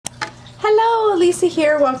Lisa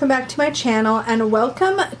here. Welcome back to my channel and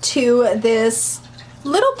welcome to this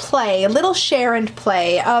little share and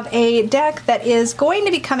play of a deck that is going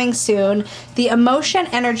to be coming soon, the Emotion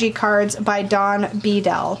Energy cards by Dawn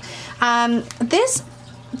Beadle.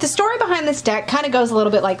 The story behind this deck kind of goes a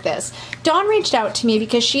little bit like this. Dawn reached out to me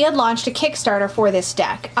because she had launched a Kickstarter for this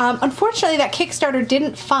deck. Unfortunately, that Kickstarter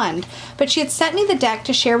didn't fund, but she had sent me the deck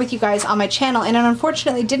to share with you guys on my channel, and it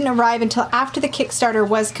unfortunately didn't arrive until after the Kickstarter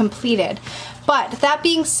was completed. But that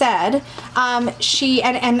being said,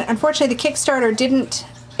 unfortunately the Kickstarter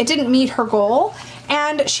didn't meet her goal.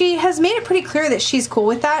 And she has made it pretty clear that she's cool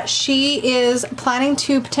with that. She is planning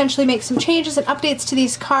to potentially make some changes and updates to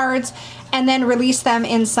these cards and then release them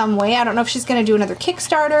in some way. I don't know if she's going to do another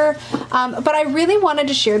Kickstarter, but I really wanted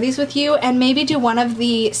to share these with you and maybe do one of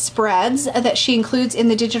the spreads that she includes in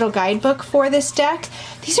the digital guidebook for this deck.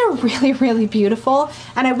 These are really, really beautiful,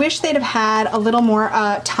 and I wish they'd have had a little more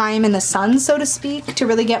time in the sun, so to speak, to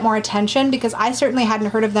really get more attention, because I certainly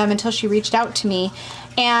hadn't heard of them until she reached out to me.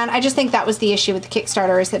 And I just think that was the issue with the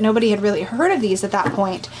Kickstarter, is that nobody had really heard of these at that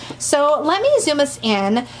point. So let me zoom us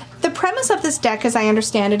in. The premise of this deck, as I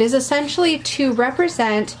understand it, is essentially to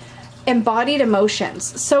represent embodied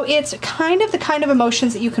emotions. So it's kind of the kind of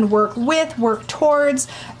emotions that you can work with, work towards,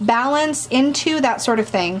 balance into, that sort of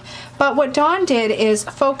thing. But what Dawn did is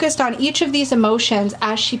focused on each of these emotions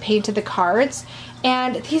as she painted the cards.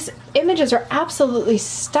 And these images are absolutely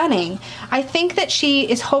stunning. I think that she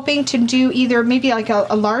is hoping to do either maybe like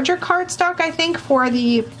a larger cardstock, I think, for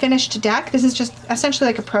the finished deck. This is just essentially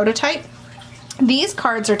like a prototype. These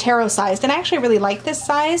cards are tarot sized, and I actually really like this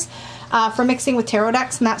size for mixing with tarot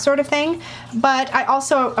decks and that sort of thing. But I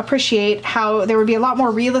also appreciate how there would be a lot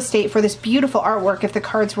more real estate for this beautiful artwork if the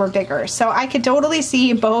cards were bigger. So I could totally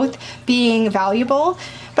see both being valuable.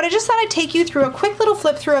 But I just thought I'd take you through a quick little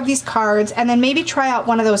flip through of these cards and then maybe try out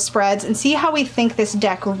one of those spreads and see how we think this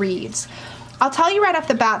deck reads. I'll tell you right off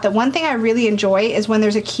the bat that one thing I really enjoy is when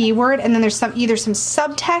there's a keyword and then there's either some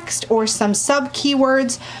subtext or some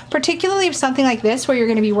sub-keywords, particularly of something like this where you're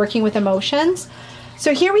going to be working with emotions.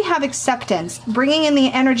 So here we have acceptance. Bringing in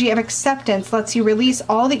the energy of acceptance lets you release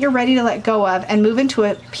all that you're ready to let go of and move into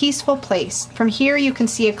a peaceful place. From here you can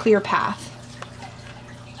see a clear path.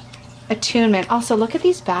 Attunement. Also, look at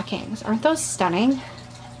these backings. Aren't those stunning?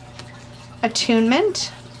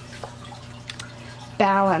 Attunement.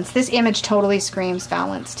 Balance. This image totally screams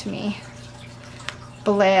balance to me.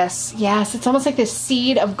 Bliss. Yes, it's almost like this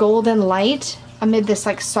seed of golden light amid this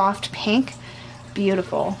like soft pink.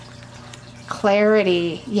 Beautiful.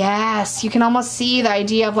 Clarity. Yes, you can almost see the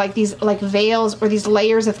idea of like these like veils or these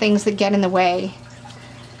layers of things that get in the way.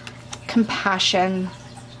 Compassion.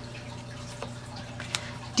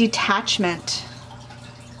 Detachment.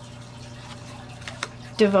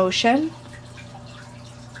 Devotion.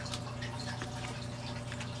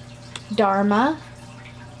 Dharma.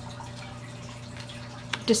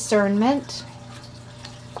 Discernment.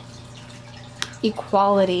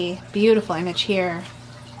 Equality. Beautiful image here.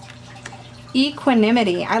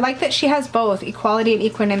 Equanimity. I like that she has both equality and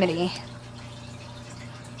equanimity.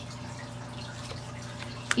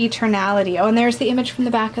 Eternality. Oh, and there's the image from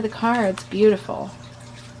the back of the cards. Beautiful.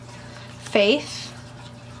 Faith.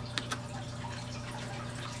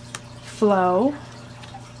 Flow.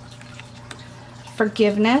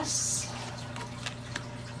 Forgiveness.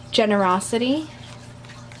 Generosity.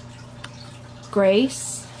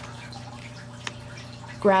 Grace.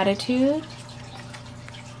 Gratitude.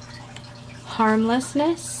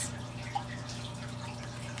 Harmlessness.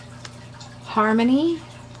 Harmony.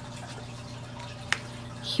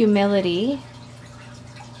 Humility.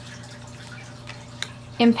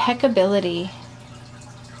 Impeccability.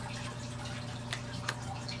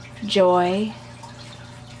 Joy.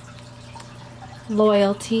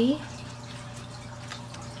 Loyalty.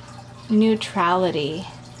 Neutrality.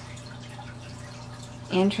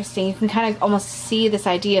 Interesting. You can kind of almost see this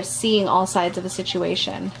idea of seeing all sides of a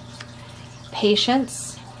situation.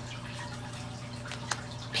 Patience.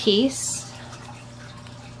 Peace.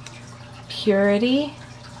 Purity.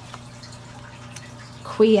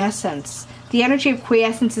 Quiescence. The energy of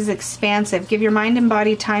quiescence is expansive. Give your mind and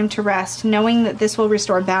body time to rest, knowing that this will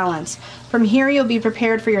restore balance. From here, you'll be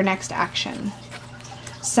prepared for your next action.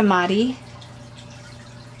 Samadhi.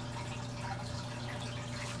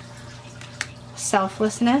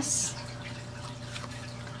 Selflessness.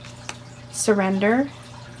 Surrender.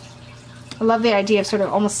 I love the idea of sort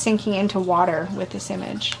of almost sinking into water with this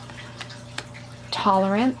image.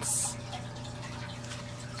 Tolerance.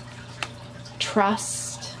 Trust.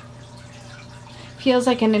 Feels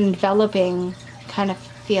like an enveloping kind of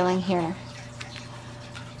feeling here.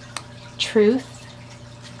 Truth.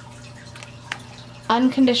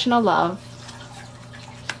 unconditional love,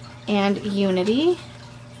 and unity.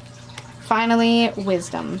 Finally,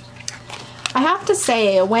 wisdom. I have to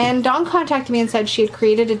say, when Dawn contacted me and said she had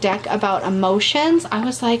created a deck about emotions, I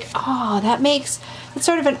was like, oh, it's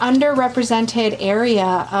sort of an underrepresented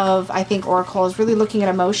area of, I think, Oracle is really looking at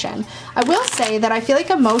emotion. I will say that I feel like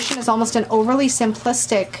emotion is almost an overly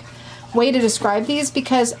simplistic way to describe these,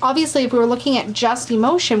 because obviously if we were looking at just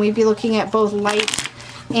emotion, we'd be looking at both light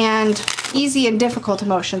and easy and difficult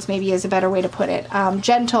emotions, maybe is a better way to put it.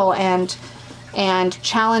 Gentle and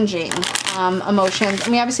challenging emotions. I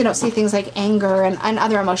mean, obviously don't see things like anger and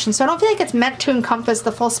other emotions, so I don't feel like it's meant to encompass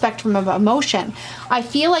the full spectrum of emotion. I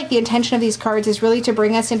feel like the intention of these cards is really to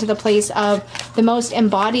bring us into the place of the most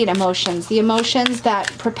embodied emotions, the emotions that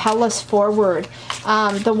propel us forward,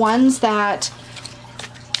 the ones that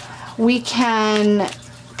we can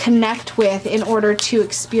connect with in order to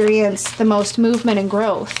experience the most movement and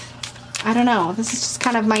growth. I don't know. This is just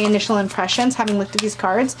kind of my initial impressions having looked at these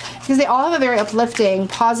cards, because they all have a very uplifting,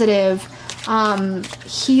 positive,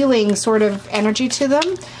 healing sort of energy to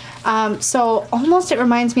them. So almost it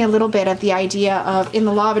reminds me a little bit of the idea of in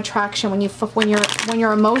the law of attraction, when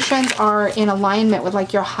your emotions are in alignment with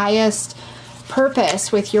like your highest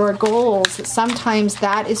purpose, with your goals, sometimes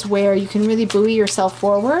that is where you can really buoy yourself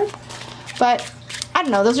forward. But I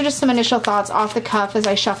don't know, those are just some initial thoughts off the cuff as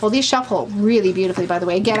I shuffle. These shuffle really beautifully, by the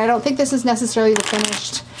way. Again, I don't think this is necessarily the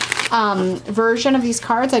finished version of these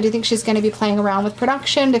cards. I do think she's going to be playing around with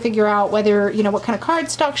production to figure out whether, you know, what kind of card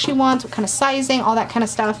stock she wants, what kind of sizing, all that kind of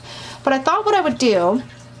stuff. But I thought what I would do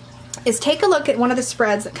is take a look at one of the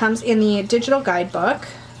spreads that comes in the digital guidebook.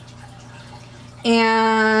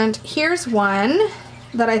 And here's one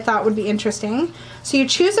that I thought would be interesting. So you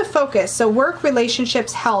choose a focus, so work,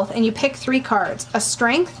 relationships, health, and you pick 3 cards: a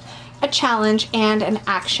strength, a challenge, and an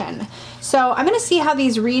action. So I'm going to see how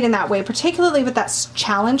these read in that way, particularly with that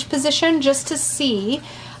challenge position, just to see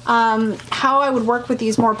how I would work with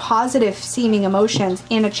these more positive seeming emotions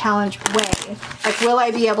in a challenge way. Like, will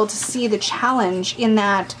I be able to see the challenge in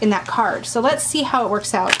that card? So let's see how it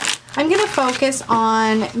works out. I'm going to focus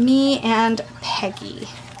on me and Peggy.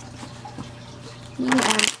 Me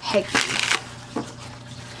and Peggy.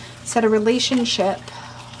 Set a relationship.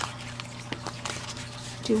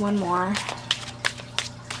 Do one more.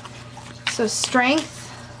 So strength.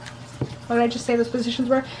 What did I just say those positions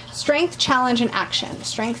were? Strength, challenge, and action.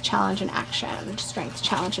 Strength, challenge, and action. Strength,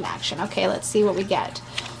 challenge, and action. Okay, let's see what we get.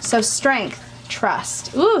 So strength,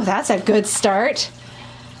 trust. Ooh, that's a good start.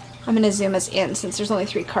 I'm going to zoom us in since there's only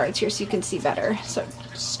 3 cards here so you can see better. So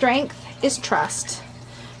strength is trust.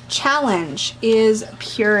 Challenge is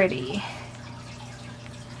purity.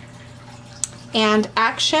 And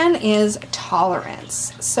action is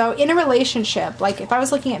tolerance. So in a relationship, like if I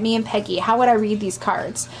was looking at me and Peggy, how would I read these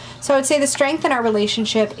cards? So I would say the strength in our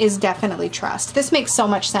relationship is definitely trust. This makes so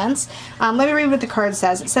much sense. Let me read what the card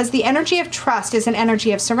says. It says, the energy of trust is an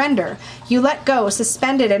energy of surrender. You let go,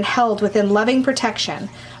 suspended and held within loving protection.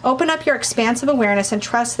 Open up your expansive awareness and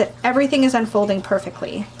trust that everything is unfolding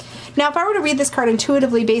perfectly. Now, if I were to read this card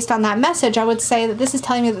intuitively based on that message, I would say that this is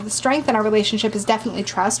telling me that the strength in our relationship is definitely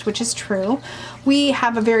trust, which is true. We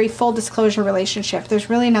have a very full disclosure relationship. There's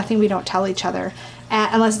really nothing we don't tell each other,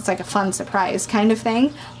 unless it's like a fun surprise kind of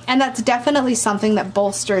thing. And that's definitely something that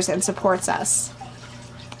bolsters and supports us.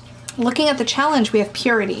 Looking at the challenge, we have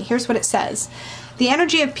purity. Here's what it says. The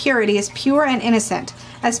energy of purity is pure and innocent.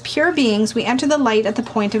 As pure beings, we enter the light at the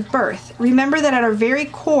point of birth. Remember that at our very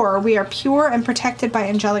core, we are pure and protected by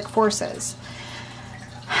angelic forces.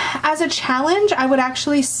 As a challenge, I would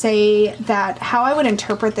actually say that how I would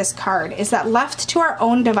interpret this card is that left to our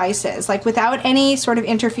own devices, like without any sort of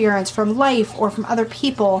interference from life or from other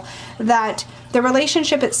people, that the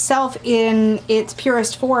relationship itself in its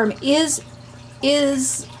purest form is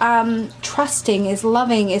trusting, is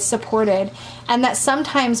loving, is supported, and that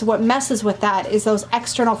sometimes what messes with that is those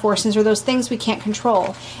external forces or those things we can't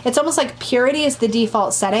control. It's almost like purity is the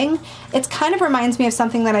default setting. It kind of reminds me of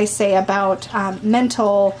something that I say about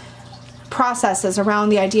mental processes around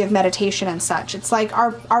the idea of meditation and such. It's like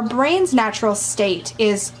our brain's natural state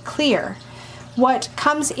is clear. What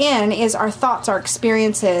comes in is our thoughts, our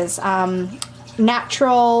experiences,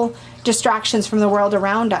 natural distractions from the world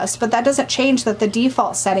around us, but that doesn't change that the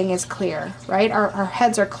default setting is clear, right? Our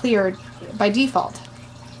heads are cleared by default.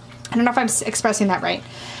 I don't know if I'm expressing that right.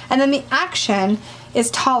 And then the action is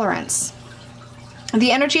tolerance.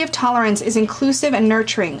 The energy of tolerance is inclusive and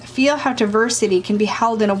nurturing. Feel how diversity can be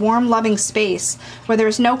held in a warm, loving space where there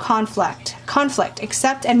is no conflict.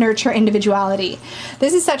 Accept and nurture individuality.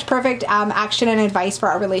 This is such perfect action and advice for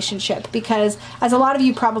our relationship, because as a lot of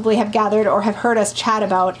you probably have gathered or have heard us chat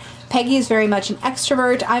about, Peggy is very much an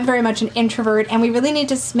extrovert, I'm very much an introvert, and we really need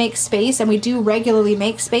to make space, and we do regularly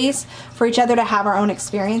make space for each other to have our own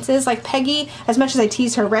experiences. Like Peggy, as much as I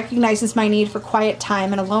tease her, recognizes my need for quiet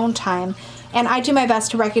time and alone time, and I do my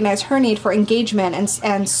best to recognize her need for engagement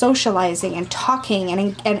and socializing and talking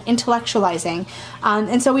and intellectualizing.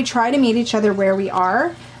 And so we try to meet each other where we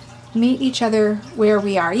are. Yeah,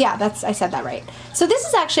 I said that right. So this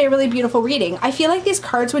is actually a really beautiful reading. I feel like these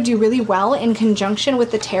cards would do really well in conjunction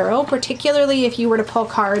with the tarot, particularly if you were to pull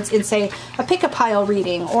cards in, say, a pick-a-pile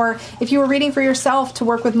reading, or if you were reading for yourself to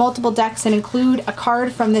work with multiple decks and include a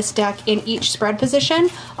card from this deck in each spread position,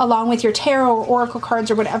 along with your tarot or oracle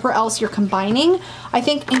cards or whatever else you're combining. I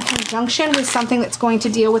think in conjunction with something that's going to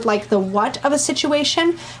deal with like the what of a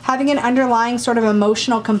situation, having an underlying sort of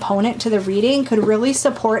emotional component to the reading could really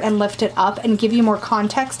support and lift it up and give you more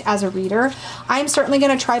context as a reader. I'm certainly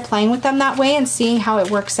going to try playing with them that way and seeing how it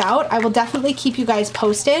works out. I will definitely keep you guys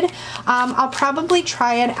posted. I'll probably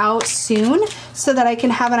try it out soon so that I can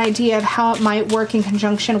have an idea of how it might work in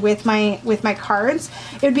conjunction with my cards.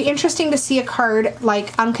 It would be interesting to see a card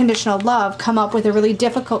like Unconditional Love come up with a really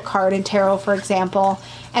difficult card in tarot, for example,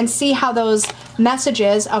 and see how those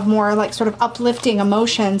messages of more like sort of uplifting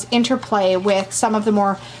emotions interplay with some of the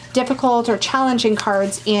more difficult or challenging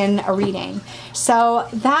cards in a reading. So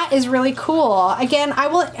that is really cool. Again, I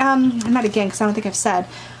will, not again, because I don't think I've said,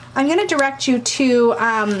 I'm going to direct you to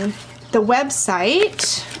the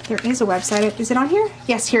website. There is a website. Is it on here?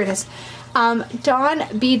 Yes, here it is.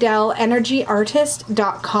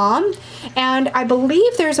 DawnBedelEnergyArtist.com, and I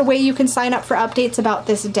believe there's a way you can sign up for updates about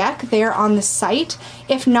this deck there on the site.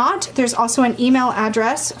 If not, there's also an email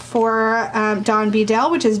address for Dawn Bedel,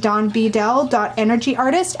 which is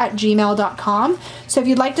dawnbedel.energyartist@gmail.com. So if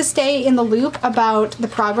you'd like to stay in the loop about the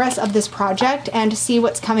progress of this project and to see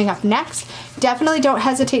what's coming up next, definitely don't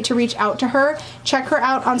hesitate to reach out to her. Check her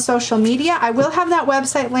out on social media. I will have that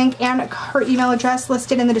website link and her email address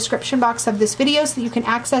listed in the description box of this video so that you can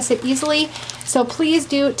access it easily. So please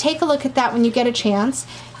do take a look at that when you get a chance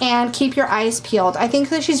and keep your eyes peeled. I think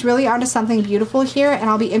that she's really onto something beautiful here, and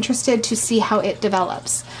I'll be interested to see how it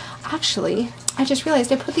develops. Actually, I just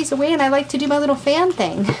realized I put these away and I like to do my little fan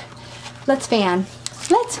thing. Let's fan.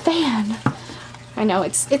 Let's fan. I know,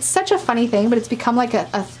 it's such a funny thing, but it's become like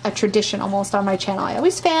a tradition almost on my channel. I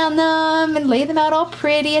always fan them and lay them out all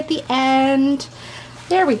pretty at the end.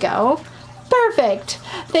 There we go. Perfect.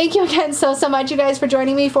 Thank you again so much, you guys, for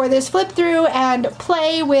joining me for this flip through and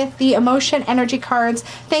play with the emotion energy cards.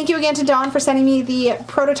 Thank you again to Dawn for sending me the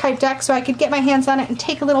prototype deck so I could get my hands on it and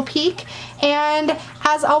take a little peek. And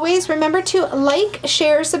as always, remember to like,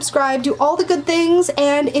 share, subscribe, do all the good things.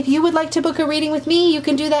 And if you would like to book a reading with me, you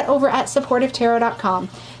can do that over at supportivetarot.com.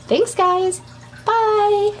 Thanks, guys.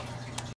 Bye.